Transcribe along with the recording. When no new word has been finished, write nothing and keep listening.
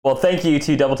Well, thank you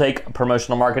to Double Take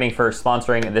Promotional Marketing for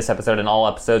sponsoring this episode and all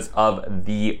episodes of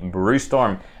the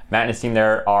Brewstorm. Matt and his team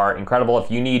there are incredible. If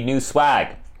you need new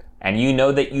swag, and you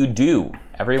know that you do,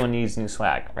 everyone needs new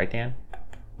swag, right, Dan?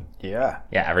 Yeah.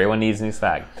 Yeah, everyone needs new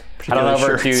swag. Head on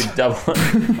over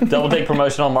to Double Take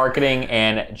Promotional Marketing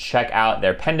and check out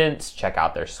their pendants, check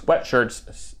out their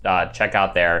sweatshirts, check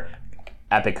out their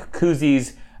epic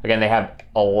koozies. Again, they have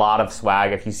a lot of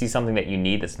swag. If you see something that you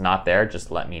need that's not there, just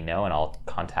let me know and I'll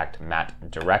contact Matt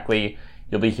directly.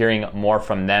 You'll be hearing more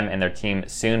from them and their team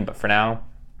soon, but for now,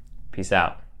 peace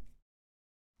out.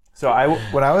 So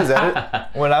when I was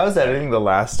editing the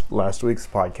last week's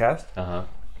podcast,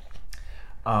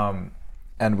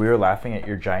 and we were laughing at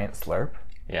your giant slurp.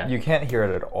 Yeah. You can't hear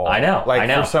it at all. I know.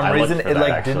 For some reason, it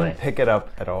actually didn't pick it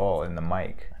up at all in the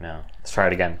mic. I know. Let's try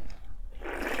it again.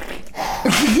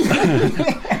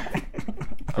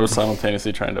 I was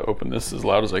simultaneously trying to open this as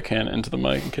loud as I can into the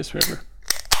mic in case we ever.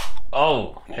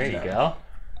 Oh, there you go.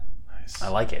 Nice. I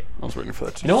like it. I was waiting for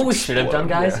that to You know what we should have done,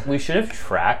 guys? Yeah. We should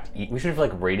have we should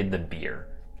have rated the beer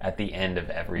at the end of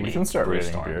every We can start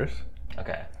rating Brewstorm. beers.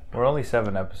 Okay. We're only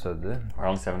 7 episodes in. We're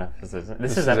only 7 episodes in.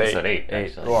 This is episode 8,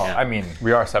 actually. Well, yeah. I mean,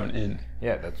 We are 7 in.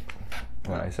 yeah, that's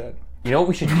what I said. You know what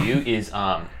we should do is,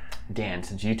 Dan,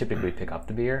 since you typically pick up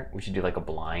the beer, we should do a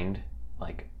blind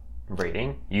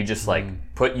rating. You just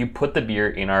put the beer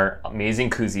in our amazing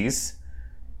koozies,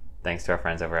 thanks to our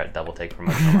friends over at Double Take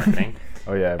Promotional Marketing.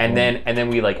 Oh yeah. and then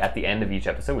we at the end of each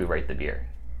episode we rate the beer.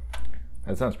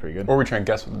 That sounds pretty good. Or we try and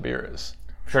guess what the beer is.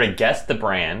 Try to guess the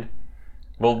brand.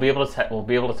 We'll be able to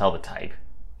tell the type.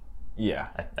 Yeah.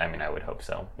 I mean, I would hope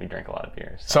so. We drink a lot of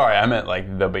beers. So. Sorry, I meant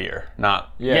the beer,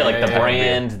 not. The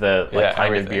brand, the type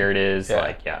everything. of beer it is.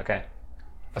 Yeah. Okay.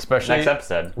 Especially Next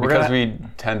episode. because we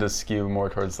tend to skew more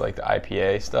towards the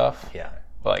IPA stuff. Yeah.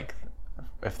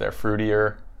 If they're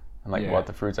fruitier and what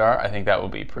the fruits are, I think that will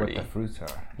be pretty. What the fruits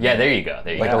are. Yeah, there you go.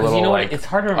 There you Like go. a little, You know what? like, It's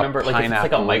hard to remember. If it's a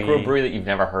pineapple-y- microbrewery that you've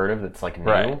never heard of that's new,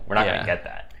 Right. we're not Yeah. going to get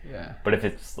that. Yeah. But if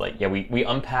it's we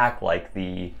unpack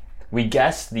we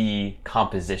guess the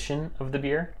composition of the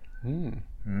beer.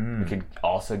 We could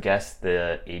also guess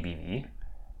the ABV.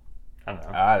 I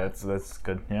don't know. That's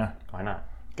good. Yeah. Why not?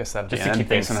 Guess that at Just the to end, keep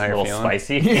things based on how a you're little feeling.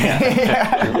 spicy.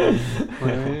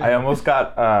 I almost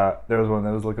got there was one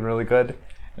that was looking really good,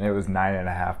 and it was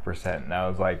 9.5%, and I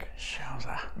was like,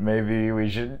 maybe we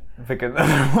should pick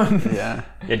another one. Yeah.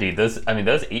 Yeah, dude. Those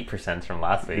 8% from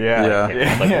last week. Yeah. I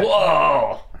was like,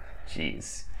 whoa.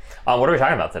 Jeez. What are we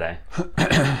talking about today?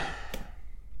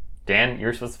 Dan, you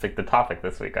were supposed to pick the topic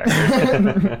this week. I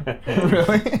heard.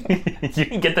 Really? You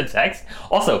didn't get the text?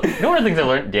 Also, you know one of the things I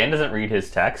learned? Dan doesn't read his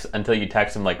text until you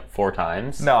text him 4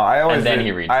 times. No, I always And then read,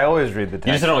 he reads I it. always read the text.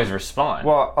 You just don't always respond.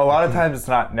 Well, a lot of times it's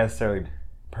not necessarily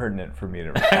pertinent for me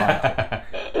to respond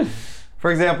to.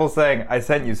 For example, saying I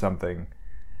sent you something.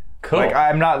 Cool.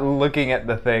 I'm not looking at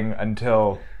the thing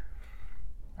until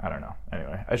I don't know.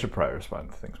 Anyway, I should probably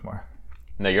respond to things more.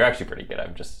 No, you're actually pretty good.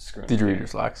 I'm just screwing. Did you with read your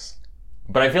Slacks?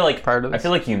 But I feel like Prior to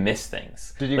this? you miss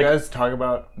things. Did you guys talk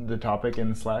about the topic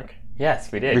in Slack?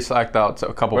 Yes, we did. We slacked out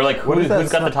a couple. We're like, What is that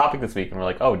who's got the stuff? topic this week? And we're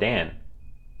like, oh, Dan.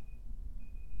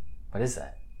 What is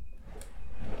that?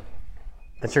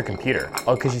 That's your computer.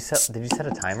 Oh, did you set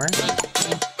a timer?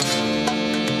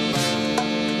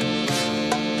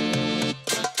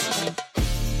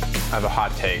 I have a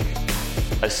hot take.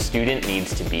 A student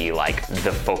needs to be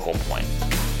the focal point.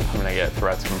 I'm gonna get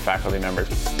threats from faculty members.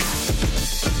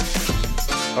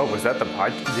 Oh, was that the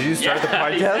podcast? Did you start the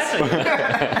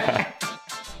podcast?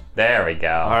 There we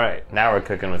go. All right. Now we're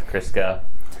cooking with Crisco.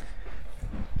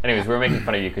 Anyways, we were making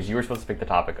fun of you because you were supposed to pick the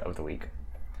topic of the week.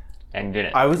 And you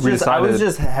didn't. I was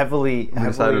just heavily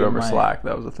Decided in over my- Slack.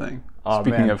 That was the thing. Oh,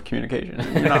 Speaking man. of communication,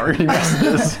 you're not reading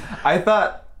messages. I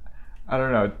thought, I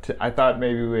don't know. I thought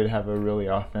maybe we'd have a really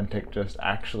authentic, just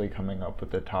actually coming up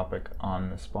with the topic on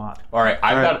the spot. All right,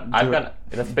 I've got.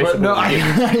 That's basically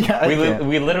what we did.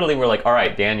 We literally were like, all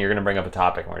right, Dan, you're gonna bring up a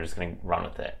topic, and we're just gonna run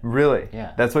with it. Really?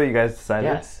 Yeah. That's what you guys decided?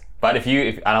 Yes. But if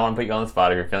I don't want to put you on the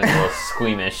spot, if you're feeling a little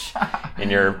squeamish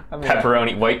in your white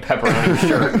pepperoni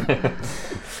shirt,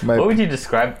 what would you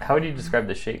describe? How would you describe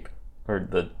the shape or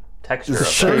the texture of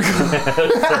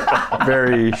that?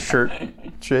 Very shirt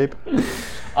shape.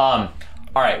 All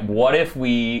right. What if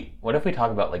we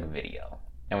talk about video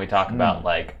and we talk about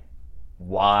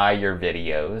why your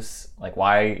videos,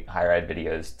 why higher ed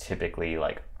videos typically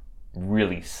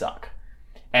really suck,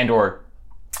 and or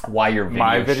why your video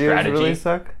My videos strategy really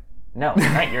suck? No,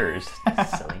 not yours.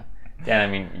 Silly. Yeah, I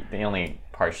mean, they only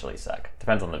partially suck.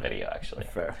 Depends on the video, actually.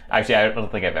 Fair. Actually, I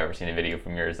don't think I've ever seen a video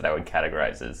from yours that I would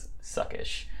categorize as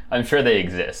suckish. I'm sure they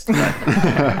exist, but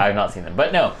I've not seen them.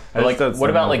 But no, but like, what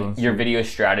about like your video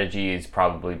strategy is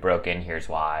probably broken? Here's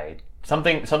why.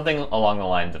 Something along the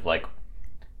lines of like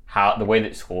how the way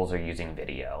that schools are using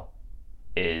video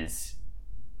is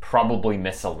probably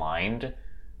misaligned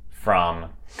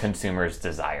from consumers'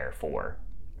 desire for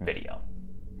video.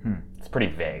 It's pretty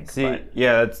vague. See, but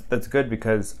yeah, that's good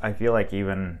because I feel like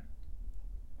even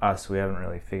us, we haven't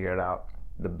really figured out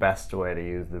the best way to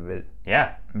use the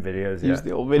videos. Use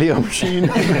the old video machine.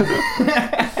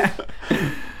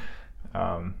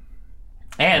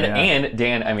 And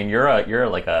Dan, I mean, you're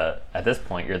like at this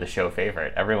point you're the show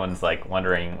favorite. Everyone's like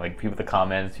wondering, like the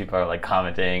comments, people are like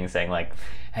commenting, saying like,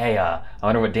 hey, I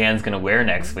wonder what Dan's gonna wear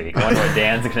next week. I wonder what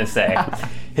Dan's gonna say.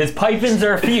 His pipe-ins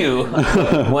are few.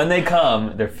 When they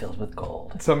come, they're filled with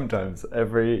gold. Sometimes,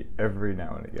 every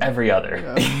now and again. Every other.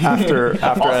 After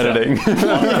editing.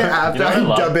 After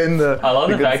I dub in the I love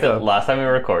the fact stuff. that last time we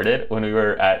recorded, when we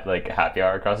were at like happy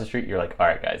hour across the street, you're like, all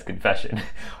right guys, confession.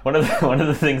 One of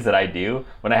the things that I do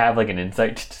when I have like an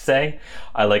insight to say,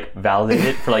 I like validate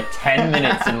it for like 10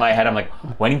 minutes in my head. I'm like,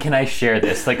 when can I share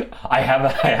this? Like I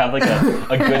have like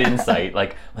a good insight.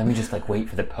 Like, let me just like wait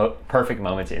for the perfect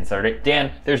moment to insert it.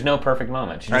 Dan, there's no perfect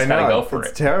moment. You just gotta go for it.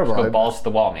 It's terrible. Just go balls to the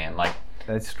wall, man. Like,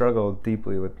 I struggle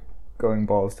deeply with going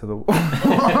balls to the wall.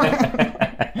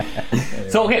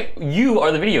 So okay, you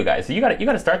are the video guy, so you got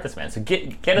to start this, man. So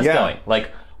get us going.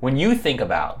 Like when you think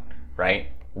about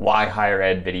why higher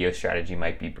ed video strategy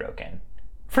might be broken.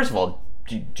 First of all,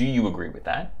 do you agree with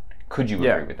that? Could you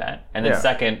agree with that? And then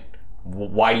second,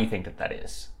 why do you think that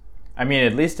is? I mean,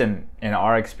 at least in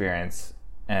our experience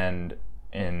and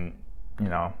in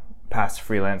past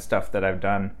freelance stuff that I've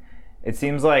done, it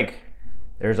seems like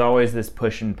there's always this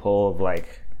push and pull of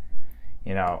like,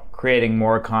 creating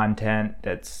more content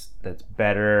that's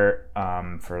better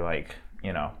for like,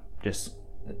 just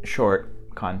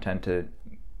short content to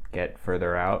get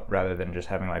further out rather than just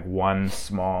having like one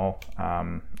small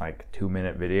like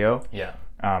 2-minute video. Yeah.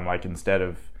 Like instead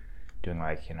of doing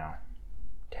like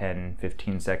 10,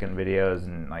 15-second videos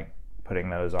and like putting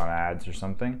those on ads or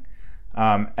something.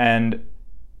 And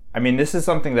I mean, this is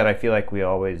something that I feel like we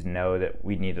always know that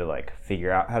we need to like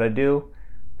figure out how to do,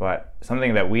 but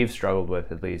something that we've struggled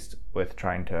with, at least with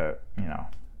trying to,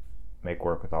 make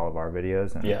work with all of our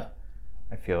videos. And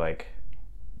I feel like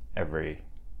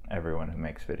everyone who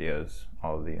makes videos,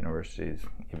 all of the universities,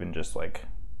 even just like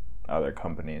other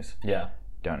companies,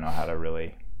 don't know how to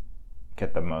really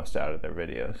get the most out of their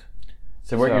videos.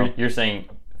 So what you're saying,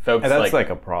 folks, and that's like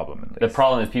a problem. At least. The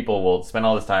problem is people will spend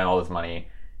all this time, all this money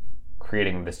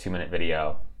creating this 2-minute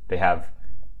video. They have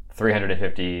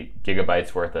 350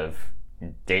 gigabytes worth of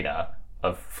data,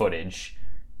 of footage,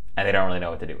 and they don't really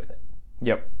know what to do with it.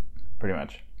 Yep, pretty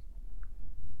much.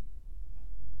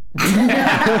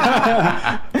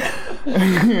 I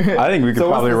think we could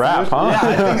probably wrap, huh?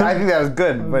 Yeah, I think that was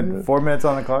good, but 4 minutes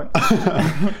on the clock.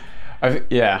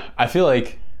 I feel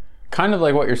like kind of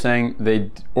like what you're saying,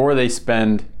 they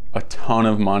spend a ton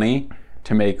of money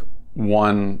to make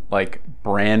one like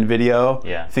brand video,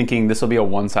 thinking this will be a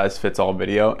one-size-fits-all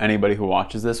video. Anybody who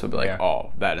watches this would be like,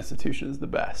 oh, that institution is the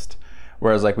best.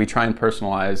 Whereas like we try and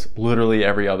personalize literally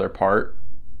every other part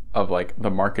of like the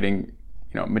marketing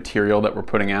material that we're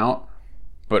putting out.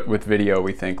 But with video,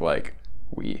 we think like,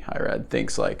 higher ed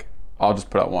thinks like, I'll just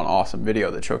put out one awesome video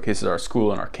that showcases our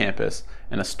school and our campus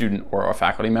and a student or a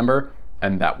faculty member,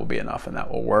 and that will be enough and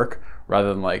that will work.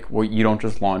 Rather than like, well, you don't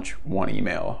just launch one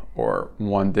email or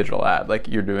one digital ad. Like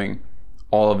you're doing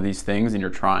all of these things and you're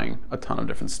trying a ton of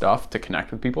different stuff to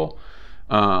connect with people.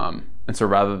 And so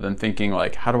rather than thinking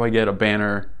like, how do I get a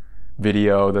banner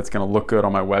video that's going to look good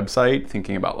on my website,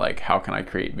 thinking about like, how can I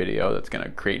create video that's going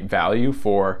to create value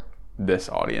for this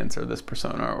audience or this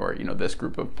persona or this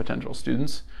group of potential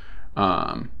students.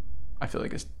 I feel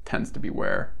like it tends to be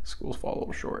where schools fall a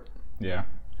little short. Yeah.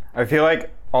 I feel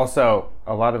like also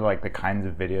a lot of like the kinds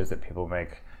of videos that people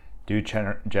make do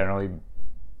generally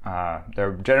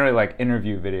they're generally like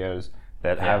interview videos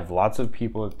that have lots of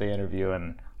people that they interview,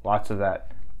 and lots of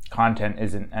that content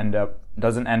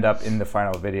doesn't end up in the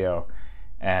final video.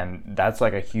 And that's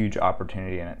like a huge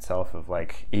opportunity in itself of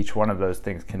like each one of those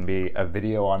things can be a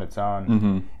video on its own.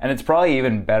 Mm-hmm. And it's probably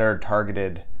even better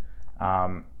targeted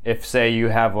if say you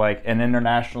have like an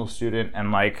international student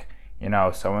and like,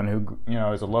 someone who,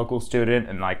 is a local student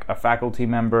and like a faculty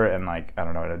member and like, I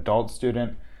don't know, an adult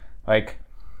student, like,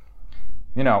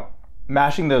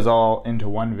 mashing those all into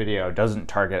one video doesn't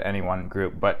target any one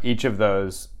group, but each of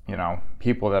those,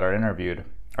 people that are interviewed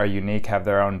are unique, have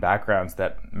their own backgrounds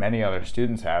that many other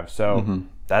students have. So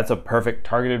that's a perfect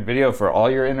targeted video for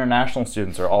all your international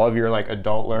students or all of your like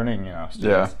adult learning,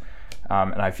 students.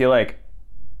 And I feel like,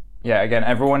 yeah, again,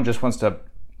 everyone just wants to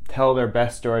tell their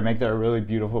best story, make their really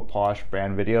beautiful, polished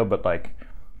brand video, but like,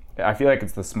 I feel like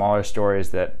it's the smaller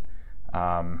stories that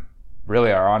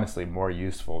really are honestly more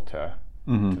useful to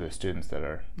the students that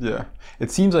are. Yeah,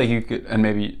 it seems like you could, and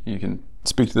maybe you can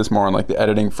speak to this more on like the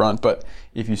editing front, but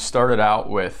if you started out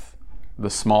with the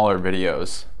smaller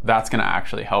videos, that's going to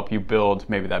actually help you build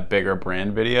maybe that bigger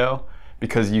brand video,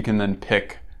 because you can then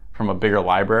pick from a bigger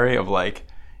library of like,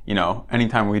 you know,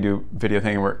 anytime we do video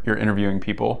thing where you're interviewing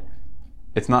people,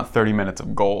 it's not 30 minutes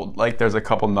of gold. Like there's a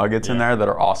couple nuggets in there that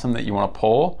are awesome that you want to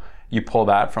pull. You pull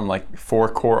that from like 4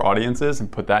 core audiences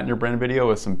and put that in your brand video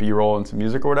with some B-roll and some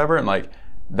music or whatever, and like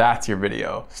that's your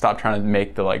video. Stop trying to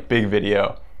make the like big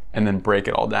video and then break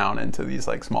it all down into these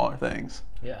like smaller things.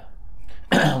 Yeah.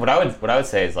 What I would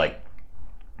say is like,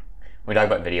 when we talk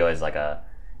about video as like a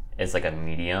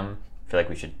medium, I feel like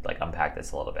we should like unpack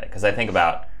this a little bit, because I think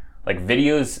about like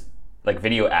videos, like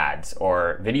video ads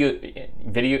or video,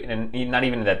 and not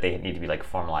even that they need to be like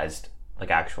formalized, like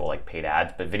actual like paid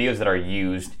ads, but videos that are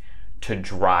used to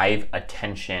drive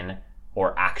attention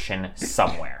or action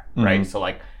somewhere, right? So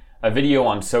like a video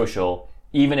on social,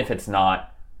 even if it's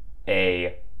not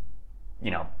a, you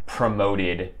know,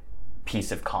 promoted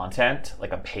piece of content,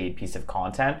 like a paid piece of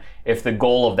content, if the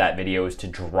goal of that video is to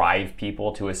drive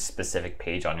people to a specific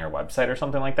page on your website or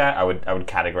something like that, I would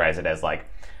categorize it as like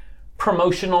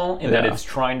promotional in that it's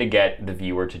trying to get the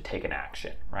viewer to take an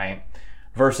action, right?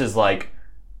 Versus like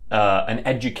an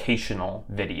educational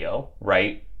video,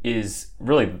 right, is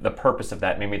really the purpose of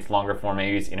that. Maybe it's longer form,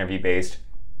 maybe it's interview based.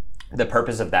 The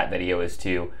purpose of that video is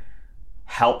to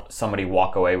help somebody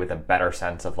walk away with a better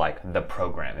sense of like the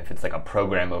program. If it's like a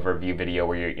program overview video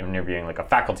where you're interviewing like a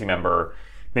faculty member,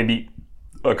 maybe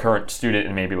a current student,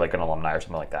 and maybe like an alumni or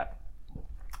something like that.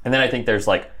 And then I think there's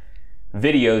like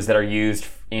videos that are used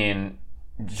in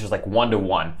just like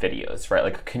one-to-one videos, right?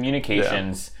 Like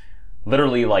communications,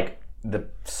 literally like the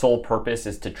sole purpose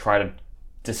is to try to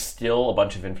distill a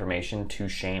bunch of information to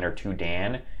Shane or to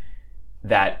Dan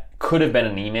that could have been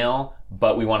an email,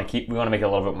 but we want to make it a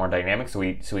little bit more dynamic, so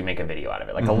we make a video out of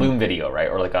it, like a Loom video, right,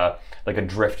 or like a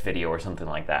Drift video or something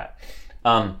like that.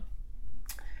 I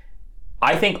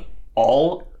think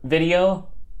all video,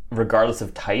 regardless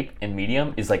of type and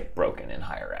medium, is like broken in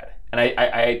higher ed, and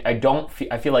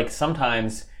I feel like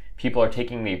sometimes people are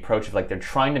taking the approach of like they're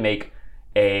trying to make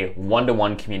a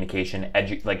one-to-one communication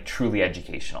like truly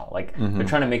educational, like they're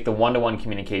trying to make the one-to-one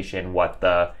communication what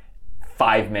the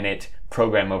 5-minute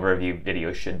program overview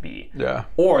video should be. Yeah.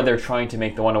 Or they're trying to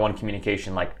make the one-to-one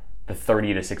communication like the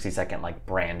 30 to 60 second like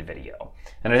brand video.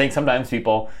 And I think sometimes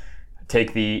people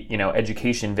take the, you know,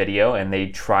 education video and they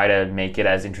try to make it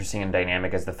as interesting and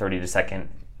dynamic as the 30 to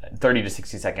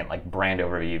 60 second like brand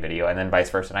overview video, and then vice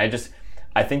versa. And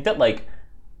I think that like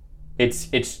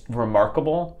it's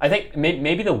remarkable. I think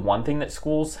maybe the one thing that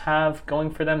schools have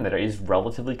going for them that is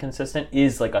relatively consistent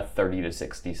is like a 30 to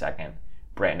 60 second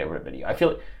brand overview video. I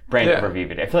feel like overview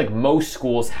video. I feel like most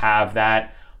schools have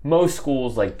that. Most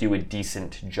schools like do a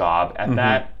decent job at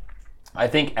that. I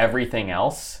think everything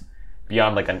else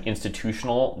beyond like an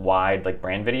institutional wide like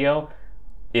brand video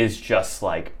is just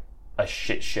like a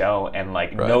shit show, and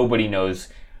like nobody knows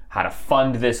how to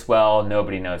fund this well.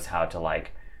 Nobody knows how to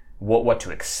like what to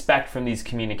expect from these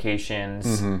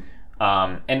communications.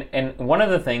 And one of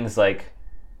the things like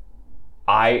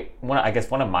I guess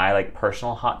one of my like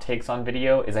personal hot takes on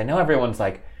video is I know everyone's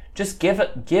like, just give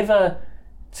a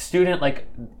student like,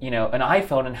 you know, an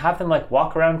iPhone and have them like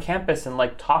walk around campus and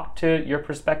like talk to your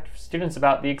prospective students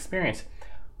about the experience.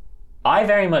 I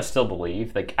very much still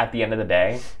believe like at the end of the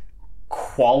day,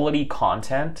 quality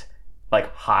content,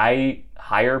 like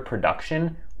higher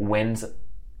production wins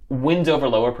over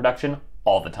lower production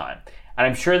all the time. And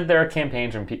I'm sure that there are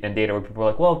campaigns and data where people are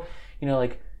like, well, you know,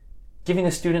 like giving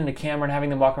a student a camera and having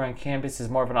them walk around campus is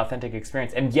more of an authentic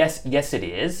experience. And yes it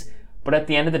is. But at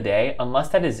the end of the day, unless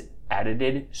that is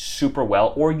edited super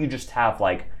well, or you just have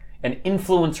like an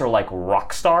influencer like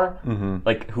Rockstar,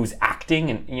 like who's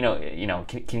acting and you know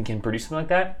can produce something like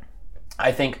that,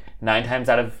 I think 9 times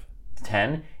out of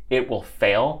 10 it will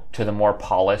fail to the more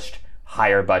polished,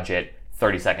 higher budget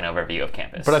 30-second overview of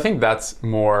campus. But I think that's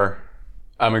more.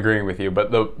 I'm agreeing with you,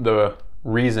 but the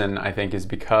reason I think is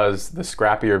because the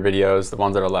scrappier videos, the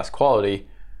ones that are less quality,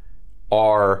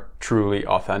 are truly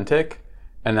authentic.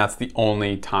 And that's the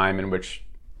only time in which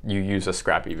you use a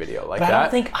scrappy video like that. I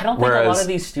don't think a lot of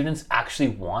these students actually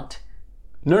want.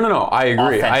 No. I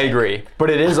agree. Authentic. I agree. But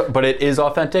it is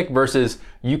authentic versus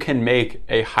you can make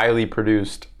a highly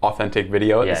produced authentic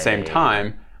video at the same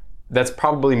time. That's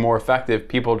probably more effective.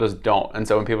 People just don't. And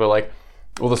so when people are like,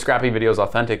 well, the scrappy video is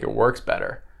authentic, it works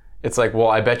better. it's like, well,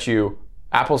 I bet you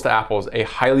apples to apples, a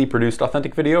highly produced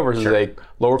authentic video versus a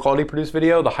lower quality produced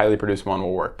video, the highly produced one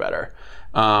will work better.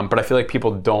 But I feel like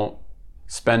people don't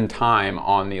spend time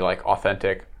on the like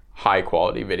authentic, high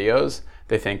quality videos.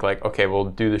 They think like, okay, we'll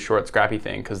do the short, scrappy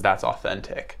thing because that's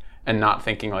authentic, and not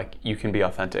thinking like you can be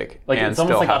authentic like and it's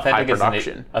almost still like have high authentic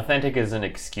production. Authentic is an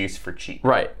excuse for cheap.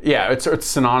 Right. Yeah. It's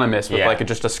synonymous with like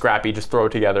just a scrappy, just throw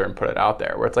it together and put it out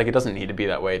there. Where it's like it doesn't need to be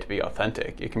that way to be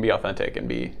authentic. It can be authentic and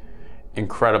be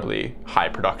incredibly high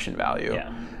production value.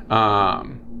 Yeah.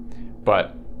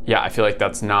 But yeah, I feel like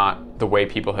that's not the way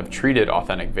people have treated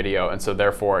authentic video, and so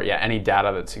therefore, any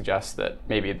data that suggests that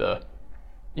maybe the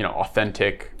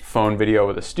authentic phone video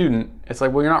with a student, it's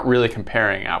like, well, you're not really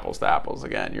comparing apples to apples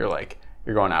again. You're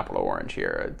going apple to orange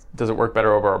here. Does it work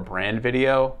better over a brand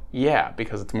video? Yeah,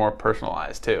 because it's more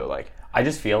personalized too. Like, I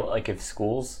just feel like if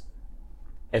schools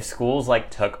like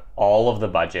took all of the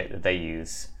budget that they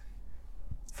use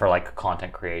for like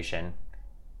content creation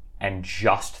and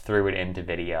just threw it into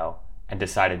video and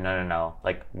decided, no,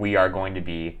 like we are going to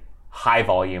be high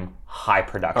volume, high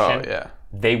production,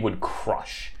 they would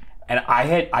crush. And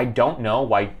I don't know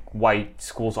why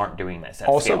schools aren't doing this at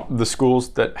also, scale. the schools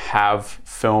that have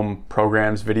film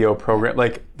programs, video program,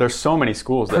 like there's so many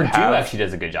schools that Purdue have. actually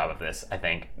does a good job of this, I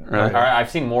think. Really? I've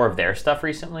seen more of their stuff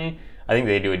recently. I think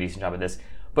they do a decent job of this.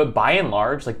 But by and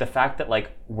large, like the fact that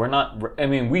like we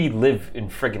live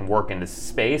and friggin' work in this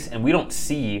space, and we don't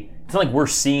see, it's not like we're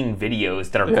seeing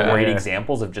videos that are great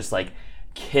examples of just like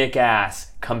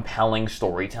kick-ass, compelling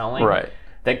storytelling. Right.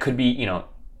 That could be,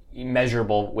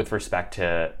 measurable with respect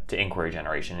to inquiry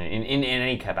generation in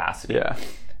any capacity. Yeah.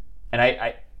 And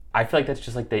I feel like that's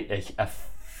just like a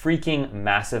freaking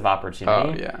massive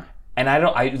opportunity. Oh yeah. And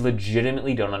I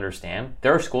legitimately don't understand.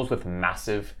 There are schools with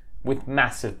massive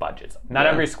budgets. Not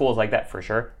every school is like that for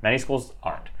sure. Many schools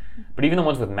aren't. But even the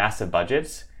ones with massive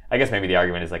budgets, I guess maybe the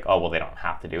argument is like, oh well, they don't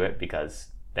have to do it because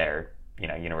they're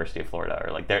University of Florida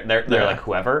or like they're like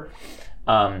whoever.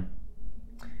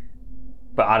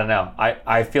 But I don't know.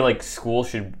 I feel like schools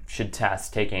should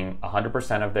test taking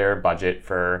 100% of their budget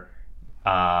for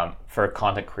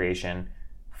content creation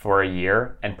for a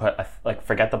year and put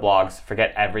forget the blogs,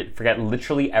 forget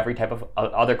literally every type of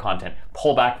other content.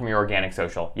 Pull back from your organic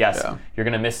social. Yes, you're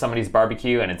gonna miss somebody's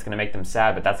barbecue and it's gonna make them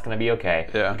sad, but that's gonna be okay.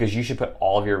 Yeah. Because you should put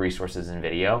all of your resources in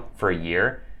video for a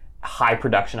year, high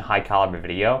production, high caliber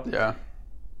video. Yeah.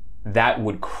 That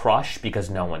would crush because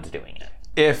no one's doing it.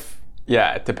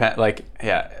 It depends.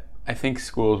 I think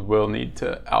schools will need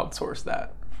to outsource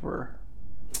that for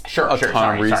a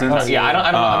ton of reasons. Yeah,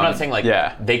 I'm not saying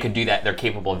they could do that. They're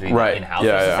capable of doing that in-house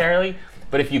necessarily.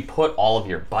 But if you put all of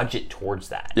your budget towards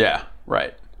that. Yeah,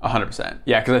 right. 100%.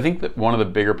 Yeah, because I think that one of the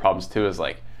bigger problems too is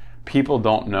like people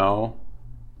don't know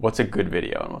what's a good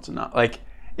video and what's not. Like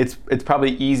it's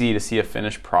probably easy to see a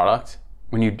finished product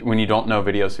when you don't know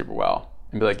video super well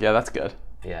and be like, yeah, that's good.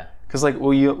 Yeah. Because like,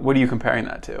 well, what are you comparing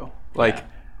that to? Like,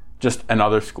 just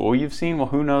another school you've seen? Well,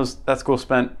 who knows? That school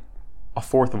spent a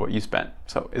fourth of what you spent.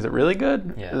 So is it really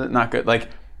good? Yeah. Is it not good? Like,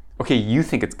 okay, you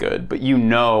think it's good, but you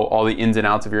know all the ins and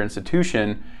outs of your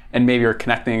institution, and maybe you're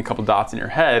connecting a couple dots in your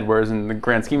head, whereas in the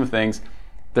grand scheme of things,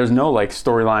 there's no like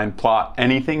storyline, plot,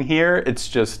 anything here. It's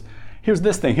just, here's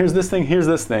this thing, here's this thing, here's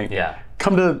this thing. Yeah.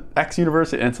 Come to X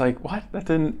university. And it's like, what? That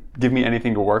didn't give me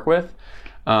anything to work with.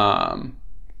 And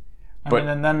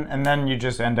then you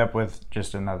just end up with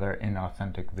just another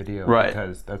inauthentic video, right?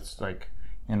 Because that's like,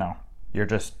 you're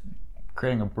just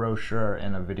creating a brochure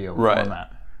in a video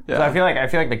format. Yeah. So I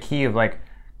feel like the key of like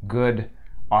good,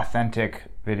 authentic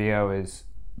video is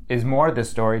more the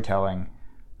storytelling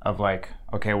of like,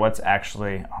 okay, what's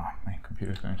actually? Oh, my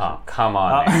computer's going. Oh, come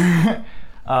on, man.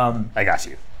 I got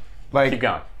you. Like, keep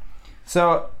going.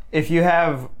 So if you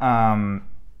have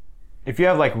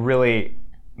like really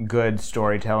good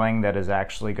storytelling that is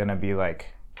actually going to be like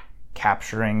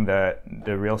capturing the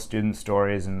real student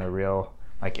stories and the real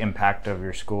like impact of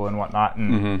your school and whatnot,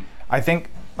 and I think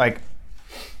like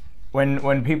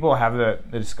when people have the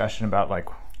discussion about like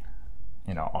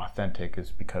authentic is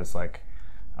because like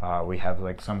we have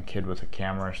like some kid with a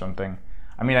camera or something.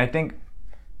 I mean, I think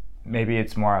maybe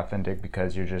it's more authentic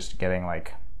because you're just getting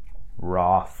like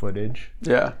raw footage.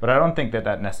 Yeah. But I don't think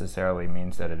that necessarily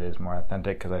means that it is more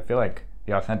authentic, because I feel like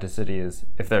the authenticity is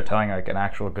if they're telling like an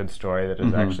actual good story that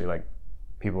is actually like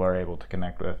people are able to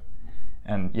connect with.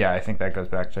 And yeah, I think that goes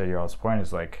back to your all's point,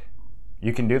 is like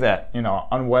you can do that,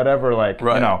 on whatever, like,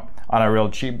 on a real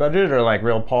cheap budget or like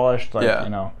real polished, like,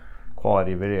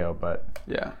 quality video. But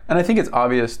yeah. And I think it's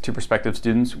obvious to prospective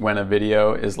students when a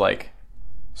video is like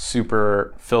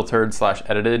super filtered /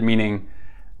 edited, meaning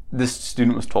this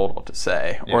student was told what to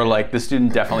say, or like this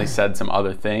student definitely said some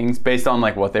other things based on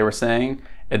like what they were saying,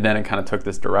 and then it kind of took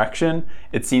this direction.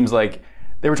 It seems like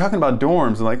they were talking about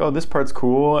dorms and like, oh, this part's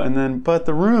cool, and then but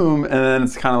the room, and then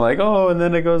it's kind of like, oh, and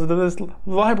then it goes to this, the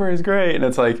library's great, and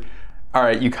it's like, all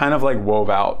right, you kind of like wove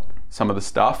out some of the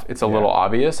stuff. It's a little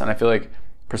obvious, and I feel like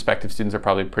prospective students are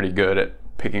probably pretty good at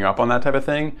picking up on that type of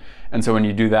thing. And so when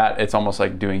you do that, it's almost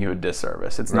like doing you a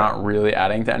disservice. It's not really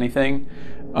adding to anything.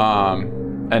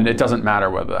 And it doesn't matter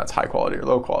whether that's high quality or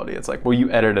low quality. It's like, well,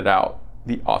 you edited out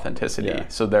the authenticity.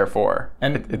 So therefore,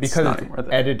 it's because not it's worth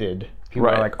it. edited. People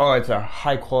are like, oh, it's a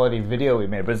high quality video we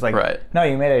made. But it's like, no,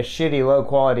 you made a shitty low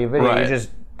quality video. You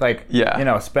just like, spent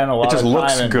a lot of time. It just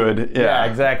looks good. Yeah,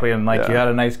 exactly. And like you had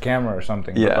a nice camera or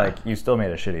something. But like you still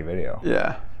made a shitty video.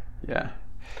 Yeah.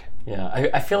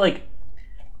 I feel like,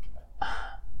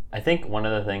 I think one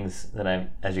of the things that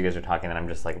as you guys are talking, that I'm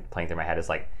just like playing through my head is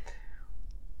like,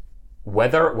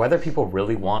 whether people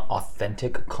really want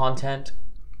authentic content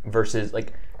versus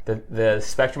like the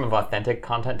spectrum of authentic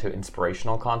content to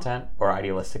inspirational content or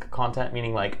idealistic content,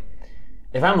 meaning like,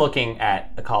 if I'm looking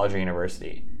at a college or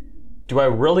university, do I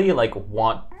really like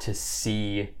want to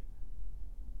see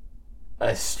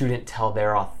a student tell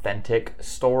their authentic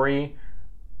story?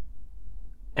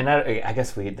 And I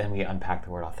guess we unpack the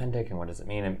word authentic and what does it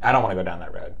mean, and I don't want to go down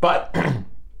that road. But,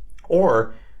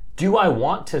 or do I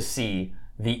want to see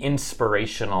the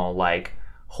inspirational, like,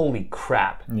 holy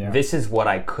crap, this is what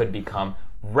I could become,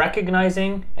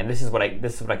 recognizing, and this is what I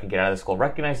could get out of the school,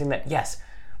 recognizing that, yes,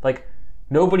 like,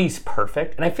 nobody's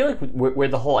perfect. And I feel like where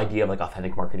the whole idea of like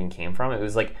authentic marketing came from, it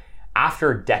was like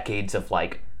after decades of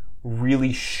like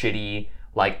really shitty,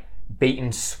 like bait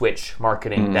and switch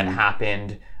marketing that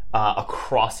happened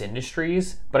across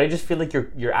industries. But I just feel like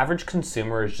your average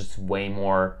consumer is just way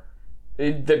more,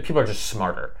 people are just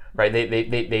smarter, right?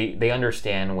 They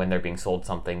understand when they're being sold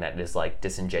something that is like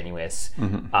disingenuous,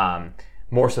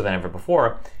 more so than ever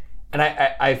before. And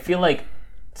I feel like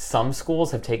some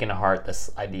schools have taken to heart this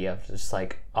idea of just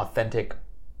like authentic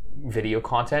video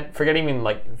content,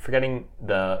 forgetting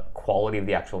the quality of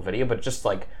the actual video, but just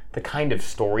like the kind of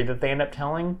story that they end up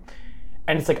telling.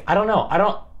 And it's like, I don't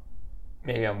know,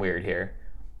 maybe I'm weird here.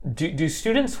 Do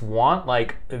students want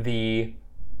like the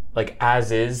like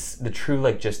as is, the true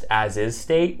like just as is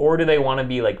state, or do they want to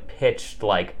be like pitched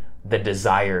like the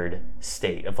desired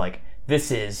state of like, this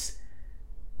is,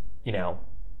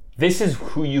 this is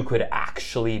who you could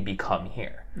actually become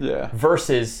here. Yeah.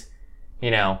 Versus,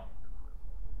 here's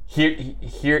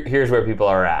where people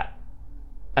are at.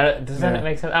 Does that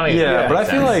make sense? I don't even but I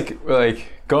feel like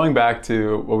going back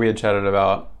to what we had chatted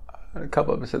about a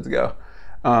couple episodes ago,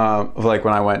 of like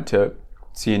when I went to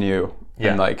CNU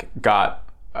and like got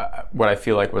what I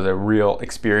feel like was a real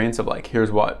experience of like,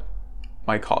 here's what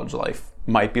my college life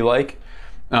might be like.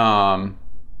 That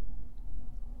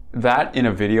in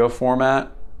a video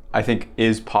format, I think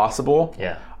is possible.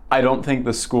 Yeah. I don't think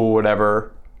the school would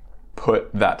ever put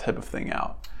that type of thing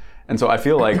out. And so I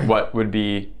feel like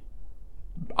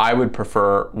I would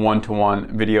prefer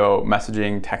one-to-one video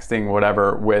messaging, texting,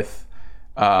 whatever, with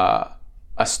a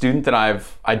student that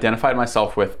I've identified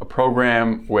myself with, a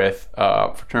program, with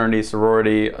a fraternity,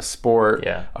 sorority, a sport,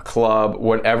 a club,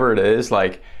 whatever it is.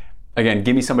 Like, again,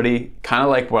 give me somebody kind of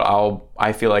like what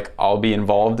I feel like I'll be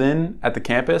involved in at the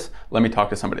campus. Let me talk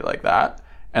to somebody like that.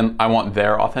 And I want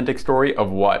their authentic story of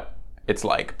what it's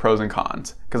like, pros and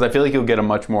cons. Because I feel like you'll get a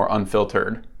much more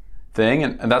unfiltered thing.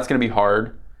 And that's going to be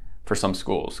hard for some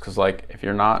schools. Because like, if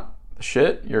you're not the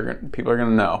shit, people are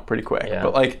going to know pretty quick. Yeah.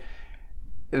 But like,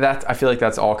 I feel like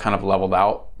that's all kind of leveled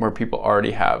out, where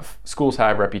schools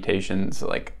have reputations,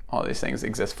 like all these things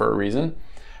exist for a reason.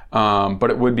 But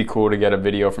it would be cool to get a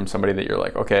video from somebody that you're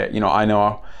like, okay, I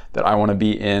know that I want to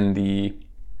be in the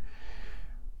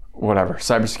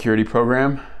cybersecurity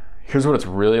program. Here's what it's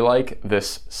really like.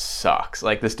 This sucks.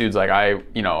 Like, this dude's like, I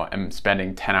am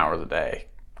spending 10 hours a day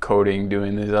coding,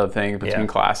 doing these other things between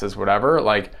classes, whatever.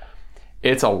 Like,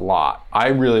 it's a lot. I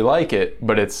really like it,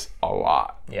 but it's a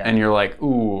lot. Yeah. And you're like,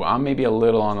 ooh, I'm maybe a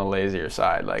little on the lazier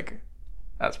side. Like,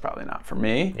 that's probably not for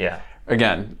me. Yeah.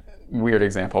 Again, weird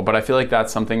example, but I feel like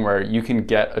that's something where you can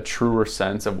get a truer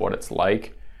sense of what it's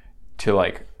like to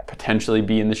like potentially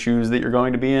be in the shoes that you're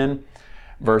going to be in,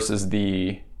 versus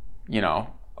the,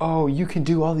 oh, you can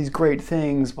do all these great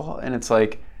things. Well, and it's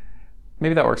like,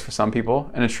 maybe that works for some people,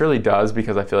 and it surely does,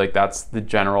 because I feel like that's the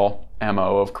general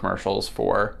MO of commercials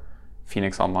for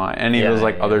Phoenix Online. Any of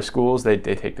those other schools, they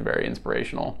take the very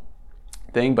inspirational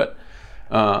thing, but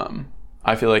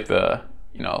I feel like the,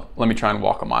 let me try and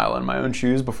walk a mile in my own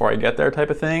shoes before I get there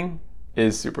type of thing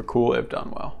is super cool if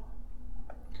done well.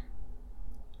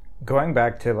 Going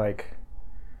back to like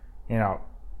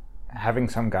having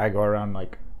some guy go around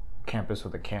like campus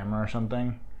with a camera or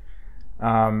something.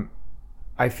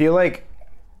 I feel like,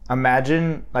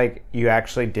 imagine like you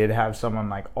actually did have someone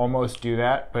like almost do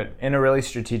that, but in a really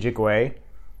strategic way,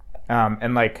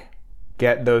 and like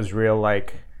get those real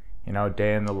like,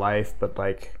 day in the life, but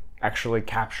like actually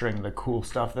capturing the cool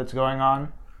stuff that's going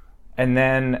on, and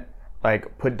then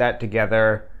like put that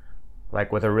together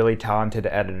like with a really talented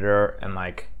editor and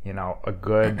like, a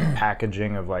good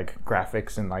packaging of like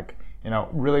graphics and like,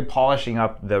 really polishing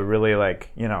up the really like,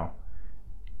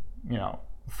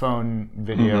 phone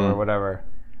video or whatever.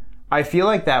 I feel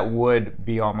like that would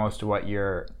be almost what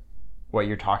you're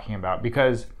talking about,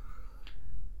 because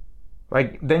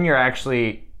like then you're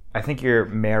actually, I think you're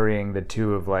marrying the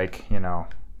two of like,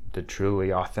 the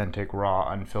truly authentic,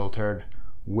 raw, unfiltered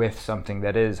with something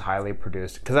that is highly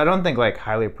produced. Because I don't think like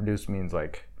highly produced means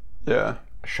like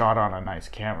shot on a nice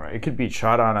camera. It could be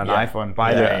shot on an iPhone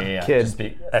by the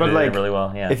kid. But like really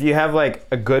well. Yeah. If you have like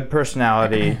a good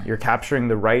personality, you're capturing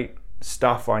the right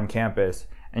stuff on campus,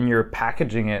 and you're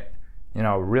packaging it,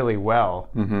 really well,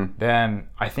 then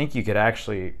I think you could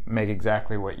actually make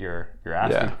exactly what you're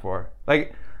asking for.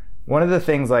 Like one of the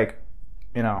things, like,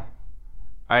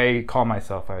 I call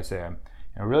myself, I would say I'm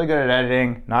really good at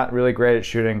editing, not really great at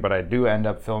shooting, but I do end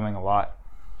up filming a lot.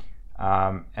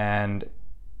 And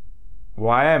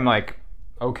why I'm like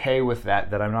okay with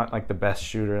that I'm not like the best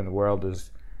shooter in the world, is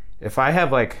if I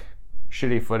have like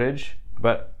shitty footage,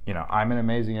 but I'm an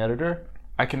amazing editor,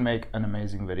 I can make an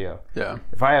amazing video. Yeah.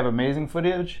 If I have amazing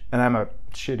footage and I'm a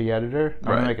shitty editor,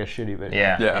 I'm gonna make a shitty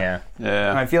video. Yeah.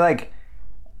 And I feel like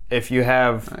if you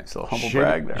have nice little humble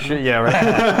brag there.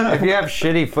 If you have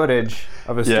shitty footage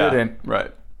of a student,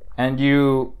 and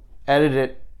you edit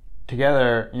it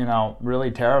together,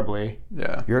 really terribly,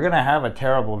 you're gonna have a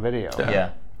terrible video.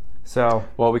 Yeah. So,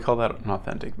 well, we call that an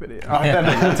authentic video.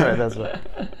 Authentic. That's right.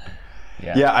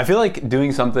 Yeah, I feel like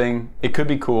doing something, it could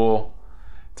be cool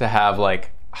to have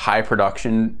like high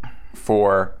production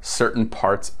for certain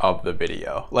parts of the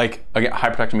video. Like, again, high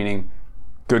production meaning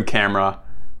good camera,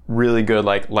 really good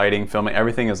like lighting, filming,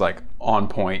 everything is like on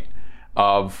point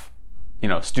of,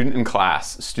 student in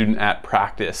class, student at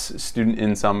practice, student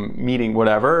in some meeting,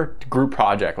 whatever, group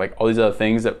project, like all these other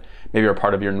things that maybe are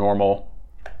part of your normal,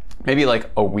 maybe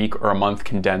like a week or a month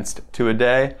condensed to a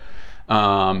day.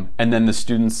 And then the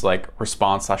students like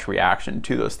response/reaction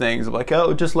to those things of like,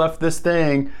 oh, just left this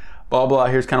thing, blah, blah,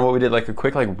 here's kind of what we did, like a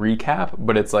quick like recap,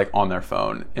 but it's like on their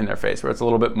phone, in their face, where it's a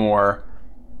little bit more,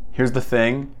 here's the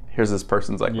thing, here's this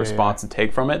person's like response and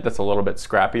take from it. That's a little bit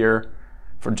scrappier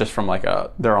from like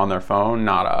they're on their phone,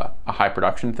 not a high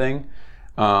production thing.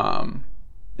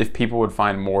 If people would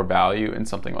find more value in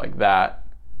something like that,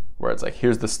 where it's like,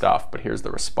 here's the stuff, but here's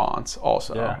the response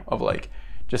also of like,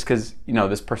 just because,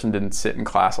 this person didn't sit in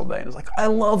class all day and was like, I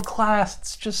love class,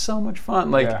 it's just so much fun.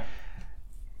 Like,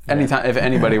 anytime, if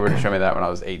anybody were to show me that when I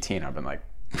was 18, I've been like,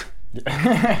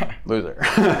 loser.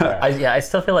 I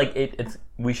still feel like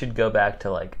we should go back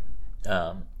to like,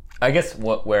 I guess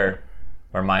where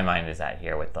my mind is at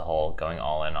here with the whole going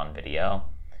all in on video,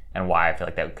 and why I feel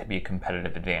like that could be a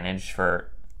competitive advantage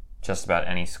for just about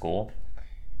any school,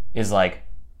 is like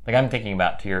I'm thinking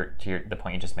about to the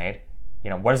point you just made.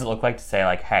 What does it look like to say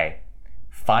like, hey,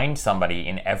 find somebody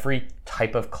in every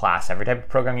type of class, every type of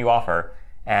program you offer,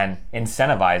 and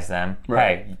incentivize them.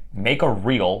 Hey, make a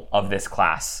reel of this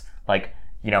class. Like,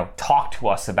 talk to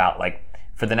us about like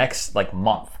for the next like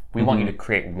month. We want you to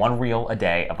create one reel a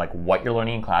day of like what you're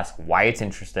learning in class, why it's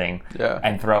interesting,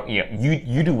 and throw.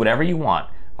 You do whatever you want.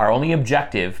 Our only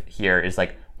objective here is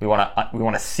like we want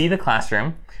to see the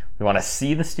classroom, we want to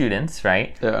see the students,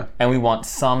 right? Yeah. And we want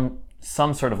some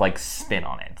sort of like spin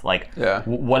on it. Like,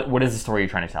 what is the story you're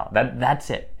trying to tell? That's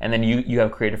it. And then you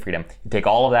have creative freedom. You take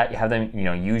all of that, you have them,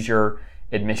 use your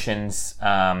admissions,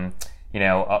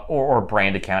 or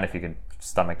brand account if you could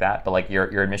stomach that, but like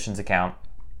your admissions account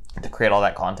to create all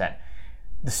that content.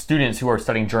 The students who are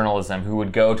studying journalism, who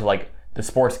would go to like the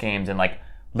sports games and like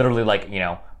literally like,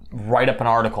 write up an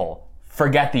article,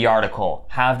 forget the article,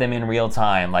 have them in real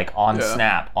time, like on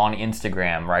Snap, on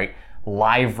Instagram, right?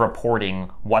 Live reporting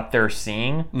what they're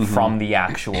seeing from the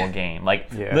actual game.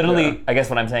 Like literally, I guess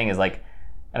what I'm saying is like,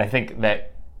 and I think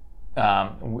that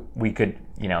we could,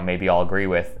 maybe all agree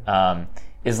with,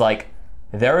 is like,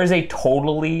 there is a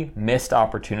totally missed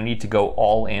opportunity to go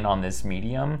all in on this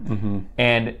medium.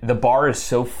 And the bar is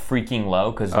so freaking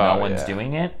low because no one's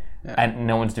doing it and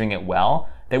no one's doing it well,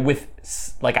 that with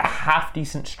like a half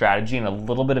decent strategy and a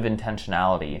little bit of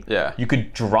intentionality, you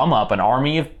could drum up an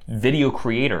army of video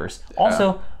creators.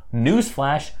 Also,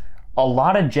 newsflash, a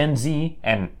lot of Gen Z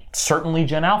and certainly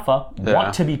Gen Alpha,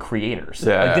 want to be creators.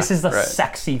 Like this is the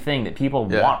sexy thing that people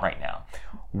want right now.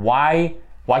 Why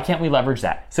can't we leverage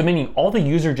that? So meaning all the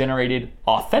user-generated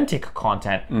authentic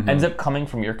content ends up coming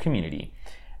from your community.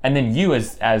 And then you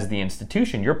as the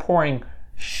institution, you're pouring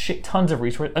tons of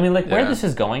resources. I mean, like where this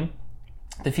is going,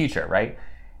 the future, right?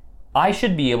 I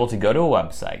should be able to go to a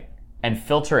website and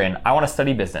filter in, I want to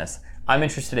study business. I'm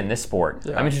interested in this sport.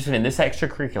 I'm interested in this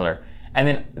extracurricular. And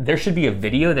then there should be a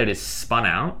video that is spun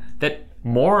out that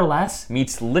more or less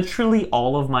meets literally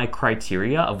all of my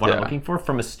criteria of what I'm looking for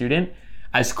from a student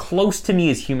as close to me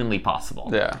as humanly possible.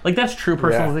 Like that's true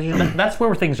personalization. That's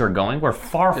where things are going. We're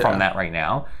far from that right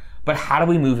now. But how do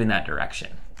we move in that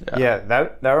direction?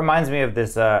 That reminds me of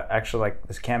this actually like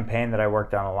this campaign that I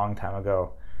worked on a long time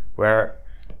ago where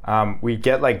we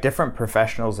get like different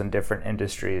professionals in different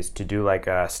industries to do like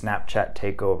a Snapchat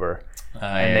takeover.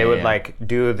 And they would like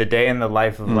do the day in the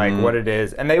life of like what it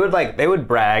is. And they would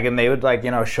brag and they would like,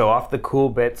 you know, show off the cool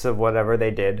bits of whatever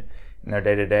they did in their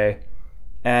day to day.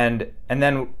 And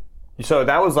then, so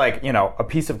that was like, you know, a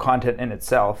piece of content in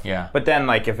itself. But then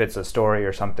like if it's a story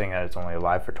or something and it's only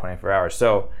live for 24 hours.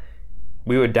 So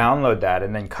we would download that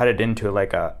and then cut it into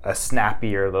like a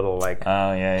snappier little like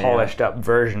polished up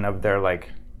version of their like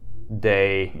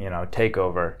day, you know,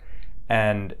 takeover.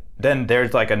 And then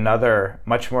there's like another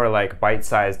much more like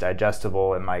bite-sized,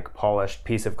 digestible and like polished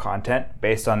piece of content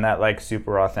based on that like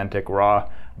super authentic raw,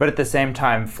 but at the same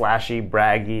time flashy,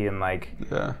 braggy, and like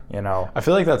you know. I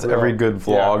feel like that's every good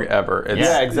vlog ever. It's,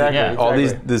 exactly. All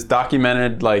this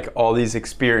documented like all these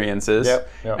experiences,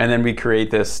 and then we create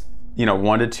this, you know,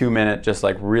 1 to 2 minute just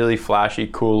like really flashy,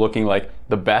 cool looking like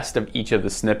the best of each of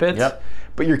the snippets.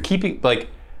 But you're keeping like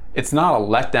it's not a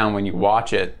letdown when you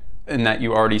watch it. In that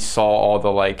you already saw all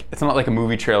the like, it's not like a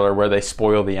movie trailer where they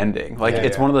spoil the ending. Like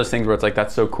it's one of those things where it's like,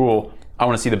 that's so cool. I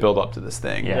want to see the build up to this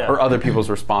thing or other people's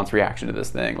response reaction to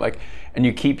this thing. Like, and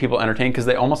you keep people entertained because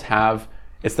they almost have,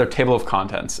 it's their table of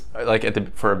contents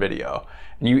like for a video.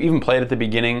 And you even play it at the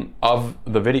beginning of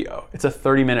the video. It's a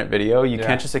 30-minute video. You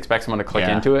can't just expect someone to click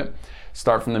into it,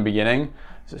 start from the beginning.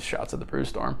 Just shouts at the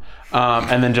Brewstorm.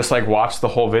 And then just like watch the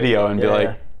whole video and be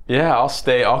like,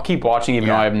 I'll keep watching even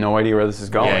though I have no idea where this is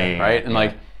going, right? And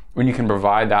like when you can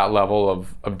provide that level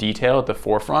of detail at the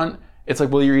forefront, it's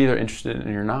like, well, you're either interested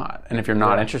and you're not. And if you're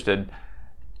not interested,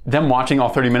 them watching all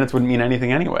 30 minutes wouldn't mean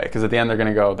anything anyway, because at the end they're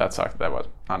gonna go, that sucked, that was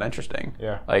not interesting.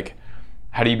 Like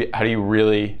how do you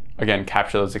really, again,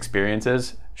 capture those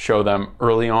experiences, show them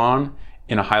early on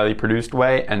in a highly produced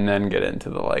way, and then get into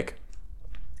the like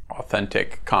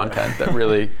authentic content that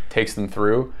really takes them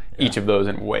through each of those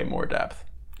in way more depth.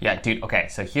 Yeah, dude. Okay,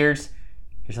 so here's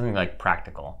something like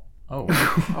practical.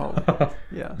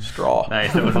 Straw.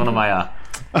 Nice. It was one of my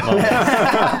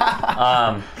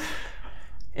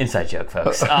inside joke,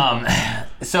 folks.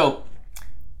 So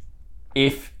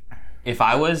if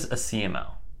I was a CMO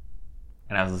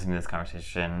and I was listening to this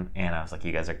conversation and I was like,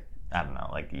 you guys are, I don't know,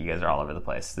 like you guys are all over the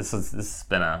place. This has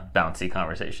been a bouncy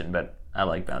conversation, but I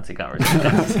like bouncy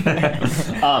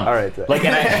conversations. All right. Like,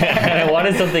 and I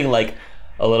wanted something like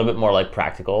a little bit more like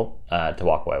practical to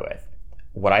walk away with.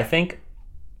 What I think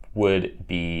would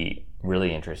be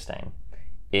really interesting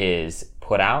is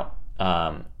put out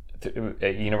a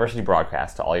university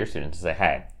broadcast to all your students and say,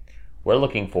 hey, we're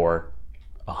looking for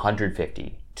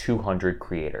 150, 200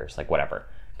 creators, like whatever.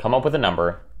 Come up with a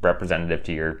number representative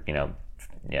to your,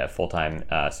 full-time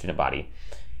student body.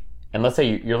 And let's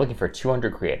say you're looking for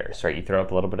 200 creators, right? You throw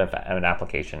up a little bit of an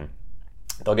application.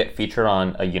 They'll get featured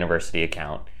on a university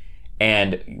account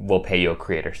and we'll pay you a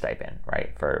creator stipend,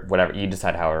 right? For whatever, you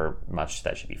decide however much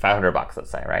that should be, $500, let's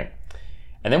say, right?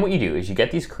 And then what you do is you get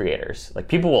these creators,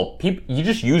 like you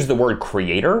just use the word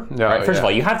creator, right? First of all,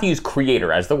 you have to use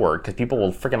creator as the word because people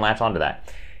will freaking latch onto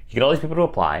that. You get all these people to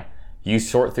apply, you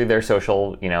sort through their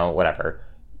social, whatever.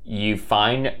 You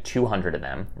find 200 of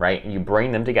them, right? And you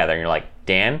bring them together and you're like,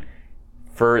 Dan,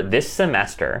 for this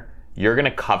semester, you're gonna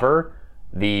cover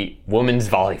the women's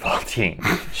volleyball team.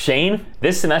 Shane,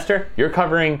 this semester, you're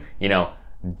covering,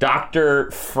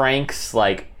 Dr. Frank's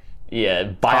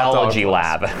biology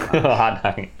lab. Hot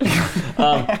dog.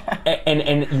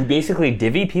 And you basically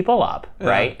divvy people up,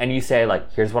 right? And you say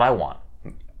here's what I want.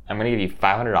 I'm gonna give you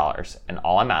 $500 and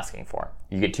all I'm asking for,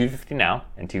 you get $250 now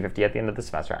and $250 at the end of the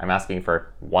semester. I'm asking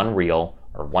for one reel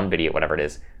or one video, whatever it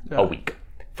is, a week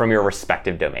from your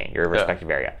respective domain, your respective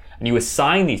area. And you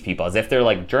assign these people as if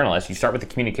they're journalists. You start with the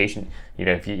communication.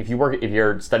 If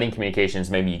you're studying communications,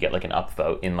 maybe you get an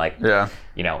upvote in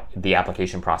the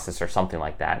application process or something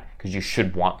like that, because you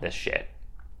should want this shit.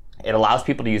 It allows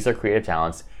people to use their creative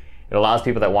talents. It allows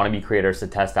people that want to be creators to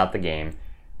test out the game.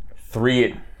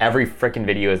 every freaking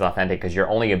video is authentic because your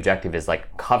only objective is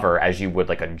like cover as you would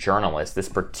like a journalist, this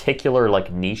particular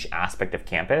like niche aspect of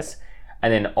campus.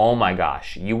 And then, oh my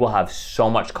gosh, you will have so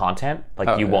much content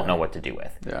like you won't know what to do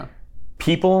with. Yeah.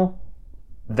 People,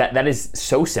 that is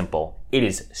so simple. It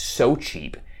is so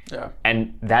cheap. Yeah.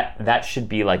 And that should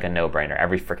be like a no-brainer.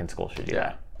 Every freaking school should do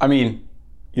that. I mean,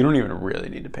 you don't even really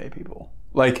need to pay people.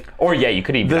 Like, or you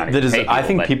could even not even pay people, I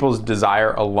think people's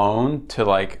desire alone to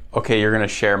like, okay, you're going to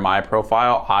share my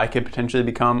profile. I could potentially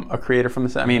become a creator from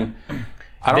this. I mean,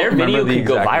 I don't their remember video the could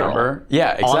go exact viral. Number.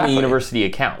 Yeah, exactly. On the university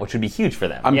account, which would be huge for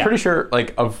them. I'm pretty sure,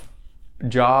 like, of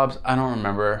jobs, I don't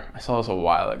remember. I saw this a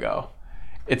while ago.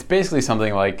 It's basically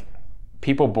something like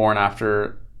people born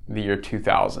after the year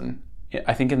 2000.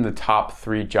 I think in the top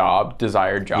 3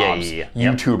 desired jobs,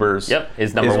 YouTubers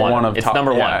is number one. It's top,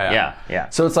 number one. Yeah.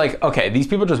 So it's like, okay, these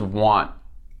people just want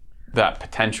that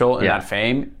potential and that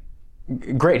fame.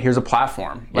 Great, here's a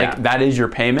platform. Like that is your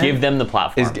payment. Give them the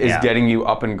platform. Is getting you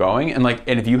up and going, and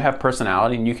if you have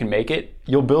personality and you can make it,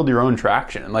 you'll build your own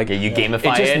traction. And you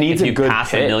gamify it. Just needs if you a good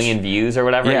pass pitch. 1 million views or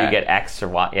whatever, you get X or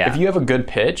Y. Yeah. If you have a good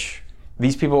pitch,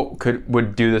 these people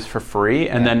would do this for free,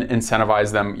 and then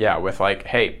incentivize them. Yeah, with like,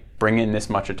 hey, bring in this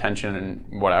much attention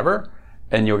and whatever,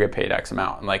 and you'll get paid X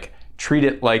amount. And treat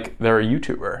it like they're a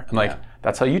YouTuber, and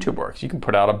that's how YouTube works. You can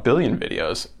put out 1 billion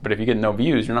videos, but if you get no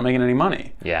views, you're not making any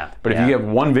money. Yeah. But if you get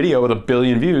one video with 1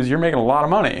 billion views, you're making a lot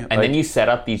of money. And then you set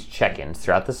up these check-ins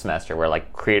throughout the semester where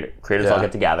creators all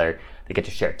get together. They get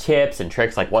to share tips and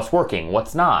tricks, like what's working,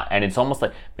 what's not. And it's almost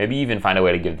like maybe you even find a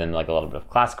way to give them a little bit of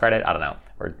class credit. I don't know.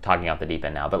 We're talking out the deep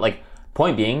end now. But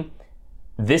point being,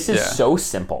 this is so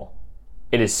simple.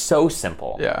 It is so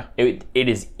simple. Yeah. It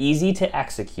is easy to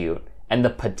execute, and the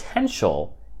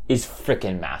potential is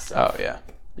freaking massive. Oh yeah.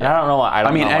 And I don't know.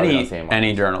 I mean,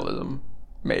 any journalism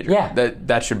major. Yeah.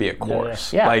 That should be a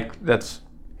course. Yeah.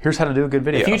 Here's how to do a good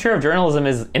video. The future of journalism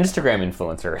is Instagram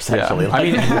influencer, essentially. Yeah. I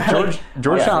mean,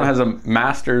 Georgetown has a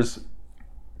master's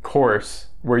course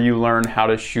where you learn how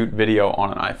to shoot video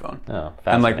on an iPhone. Oh,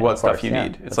 and what stuff you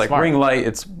need. It's like ring light.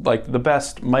 It's like the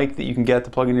best mic that you can get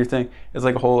to plug in your thing. It's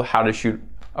like a whole how to shoot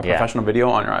a professional video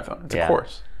on your iPhone. It's a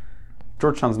course.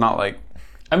 Georgetown's not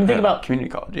think about community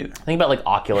college either. Think about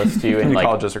Oculus too, and community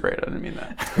colleges are great. I didn't mean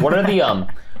that. What are the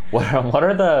what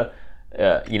are the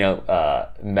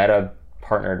Meta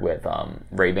partnered with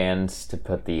Ray-Bans to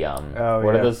put the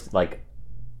what are those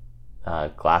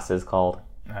glasses called?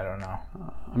 I don't know.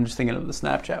 I'm just thinking of the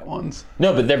Snapchat ones.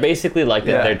 No, but they're basically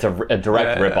it's a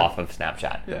direct rip off of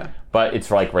Snapchat. Yeah. But it's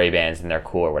for Ray-Bans and they're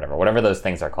cool or whatever those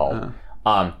things are called.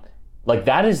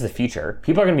 That is the future.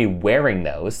 People are going to be wearing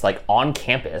those on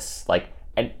campus.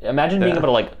 And imagine being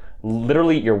able to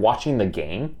literally you're watching the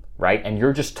game, right? And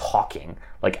you're just talking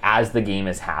as the game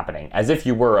is happening, as if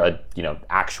you were a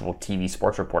actual TV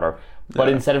sports reporter. But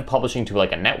instead of publishing to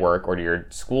a network or to your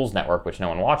school's network, which no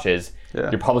one watches,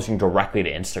 you're publishing directly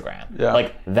to Instagram. Yeah.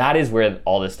 That is where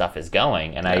all this stuff is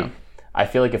going. And I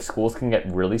feel if schools can get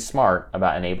really smart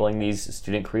about enabling these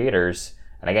student creators,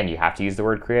 and again, you have to use the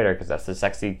word creator because that's the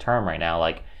sexy term right now.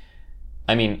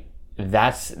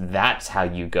 That's how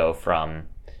you go from,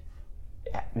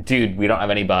 dude, we don't have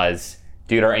any buzz.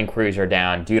 Dude, our inquiries are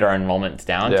down. Dude, our enrollment's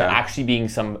down. To actually being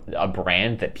a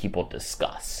brand that people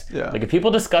discuss. Yeah. If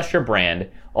people discuss your brand,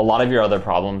 a lot of your other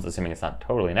problems, assuming it's not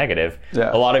totally negative,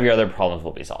 a lot of your other problems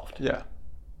will be solved. Yeah.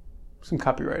 Some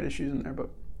copyright issues in there, but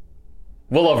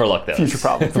we'll overlook those. Future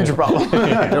problem.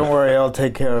 Don't worry, I'll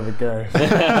take care of it,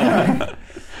 guys.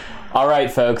 All right,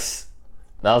 folks.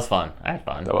 That was fun. I had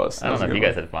fun. That was. I don't know if you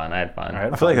guys had fun. I had fun.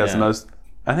 I feel like that's the most.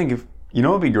 I think if you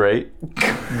know, it'd be great.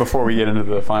 Before we get into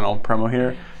the final promo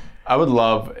here, I would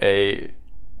love a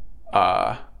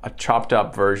chopped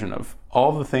up version of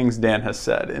all the things Dan has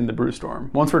said in the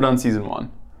Brewstorm. Once we're done season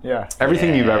 1. Yeah.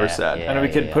 Everything you've ever said. And we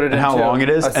could put it in how long it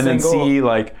is, and then see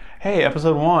hey,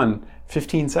 episode 1.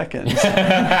 15 seconds.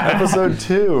 Episode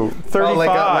 2, 35.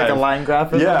 Like a line graph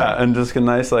or something? Yeah, and just a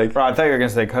nice Bro, I thought you were going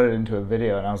to say cut it into a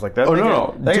video, and I was like, no,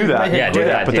 do that. Yeah, do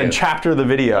that. But then chapter the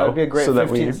video. That would be a great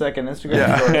 15-second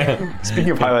Instagram story. Speaking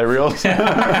of highlight reels.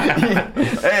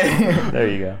 Hey. There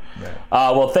you go.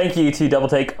 Well, thank you to Double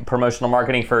Take Promotional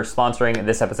Marketing for sponsoring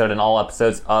this episode and all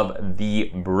episodes of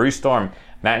the Brewstorm.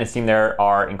 Matt and his team there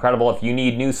are incredible. If you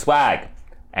need new swag,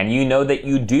 and you know that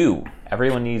you do,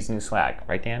 everyone needs new swag.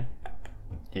 Right, Dan?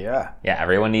 Yeah. Yeah,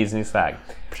 everyone needs new swag.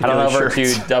 Head on over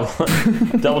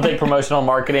to Double Take Promotional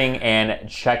Marketing and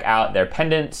check out their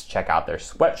pendants, check out their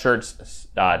sweatshirts,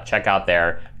 check out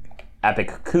their epic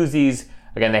koozies.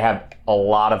 Again, they have a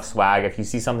lot of swag. If you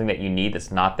see something that you need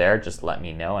that's not there, just let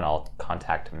me know and I'll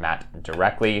contact Matt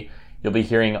directly. You'll be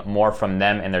hearing more from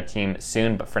them and their team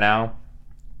soon, but for now,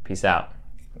 peace. Peace out.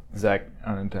 Zach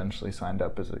unintentionally signed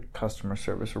up as a customer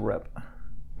service rep.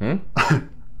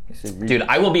 Dude,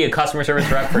 I will be a customer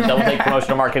service rep for Double Take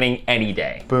Promotional Marketing any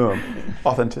day. Boom.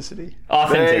 Authenticity.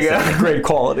 Authenticity. Great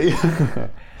quality.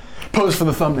 Pose for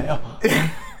the thumbnail.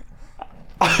 That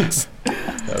was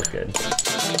good.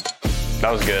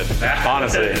 That was good.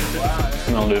 Honestly.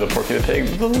 And I'll do the Porky the Pig.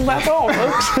 That's all,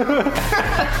 folks.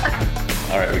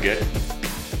 All right, we good?